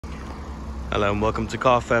Hello and welcome to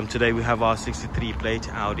Car Firm. Today we have our 63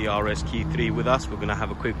 plate Audi RSQ3 with us. We're going to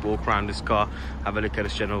have a quick walk around this car, have a look at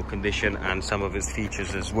its general condition and some of its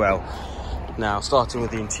features as well. Now, starting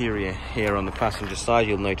with the interior here on the passenger side,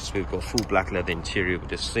 you'll notice we've got full black leather interior with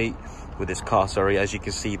this car. As you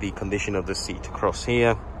can see, the condition of the seat across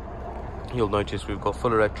here. You'll notice we've got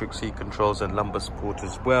full electric seat controls and lumbar support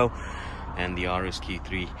as well, and the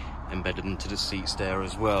RSQ3 embedded into the seats there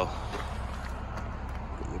as well.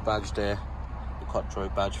 Got your badge there, the Quattro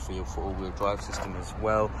badge for your four-wheel drive system as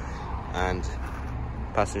well, and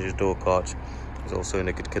passenger door cart is also in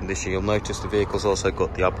a good condition. You'll notice the vehicle's also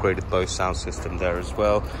got the upgraded Bose sound system there as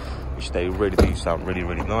well, which they really do sound really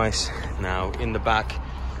nice. Now in the back,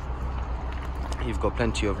 you've got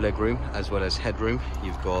plenty of leg room as well as headroom.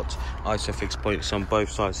 You've got ISOFIX points on both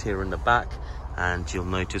sides here in the back, and you'll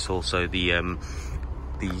notice also the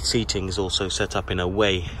seating is also set up in a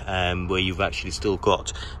way where you've actually still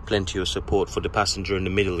got plenty of support for the passenger in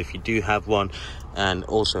the middle if you do have one. And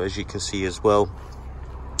also, as you can see as well,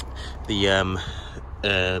 the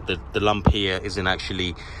lump here isn't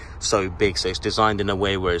actually so big, so it's designed in a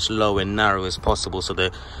way where it's low and narrow as possible, so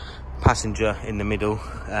the passenger in the middle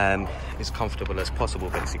is comfortable as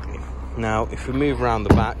possible basically. Now if we move around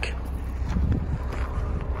the back,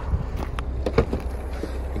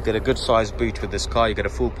 you get a good sized boot with this car. You get a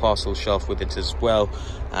full parcel shelf with it as well,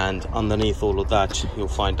 and underneath all of that you'll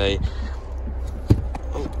find a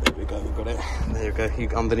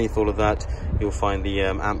underneath all of that you'll find the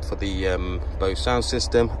amp for the Bose sound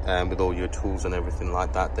system, with all your tools and everything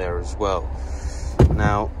like that there as well.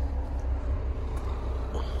 Now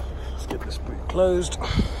let's get this boot closed.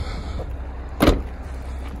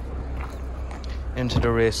 Into the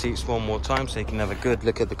rear seats one more time so you can have a good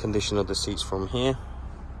look at the condition of the seats from here.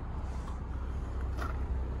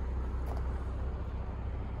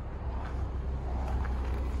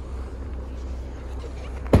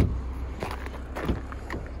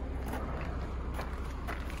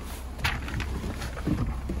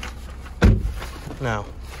 Now,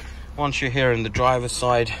 once you're here in the driver's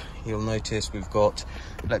side, you'll notice we've got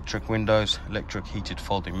electric windows, electric heated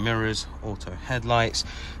folding mirrors, auto headlights,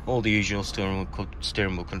 all the usual steering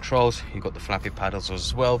wheel controls. You've got the flappy paddles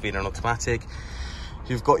as well, being an automatic.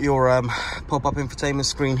 You've got your pop-up infotainment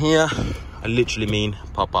screen here. I literally mean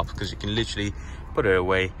pop-up because you can literally put it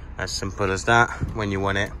away, as simple as that. When you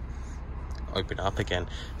want it, open it up again.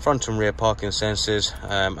 Front and rear parking sensors.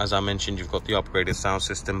 As I mentioned, you've got the upgraded sound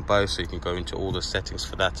system Bose, so you can go into all the settings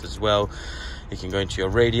for that as well. You can go into your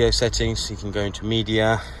radio settings, you can go into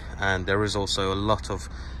media, and there is also a lot of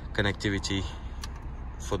connectivity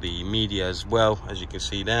for the media as well, as you can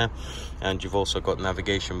see there. And you've also got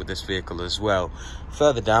navigation with this vehicle as well.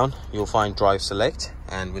 Further down you'll find drive select,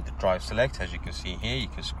 and with the drive select, as you can see here, you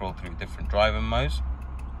can scroll through different driving modes.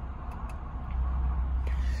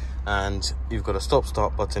 And you've got a stop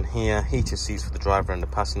start button here, heated seats for the driver and the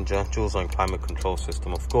passenger, dual zone climate control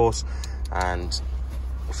system of course. And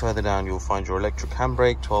further down you'll find your electric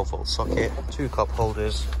handbrake, 12-volt socket, 2 cup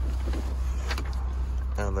holders,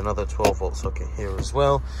 and another 12-volt socket here as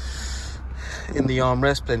well. In the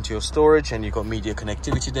armrest, plenty of storage, and you've got media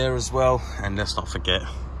connectivity there as well. And let's not forget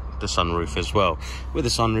the sunroof as well. With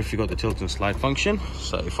the sunroof, you've got the tilt and slide function,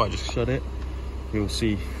 so if I just shut it, you'll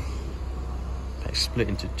see split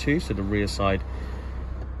into two, so the rear side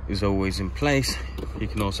is always in place. You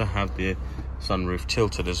can also have the sunroof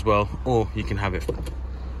tilted as well, or you can have it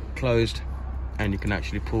closed and you can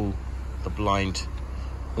actually pull the blind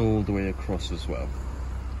all the way across as well.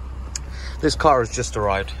 This car has just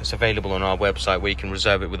arrived. It's available on our website where you can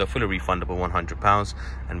reserve it with a fully refundable £100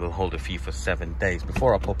 and we'll hold a fee for 7 days.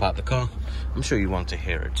 Before I pop out the car, I'm sure you want to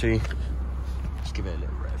hear it too. Let's give it a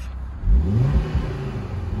little rev.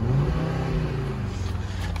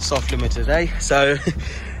 Soft limited, eh? So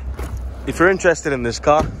if you're interested in this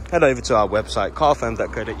car, head over to our website,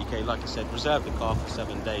 carfirm.co.uk. Like I said, reserve the car for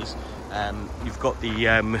 7 days. You've got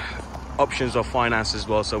the options of finance as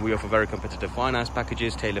well, so we offer very competitive finance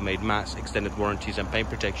packages, tailor-made mats, extended warranties and paint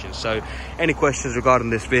protection. So any questions regarding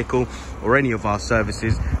this vehicle or any of our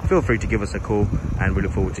services, feel free to give us a call, and we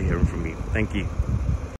look forward to hearing from you. Thank you.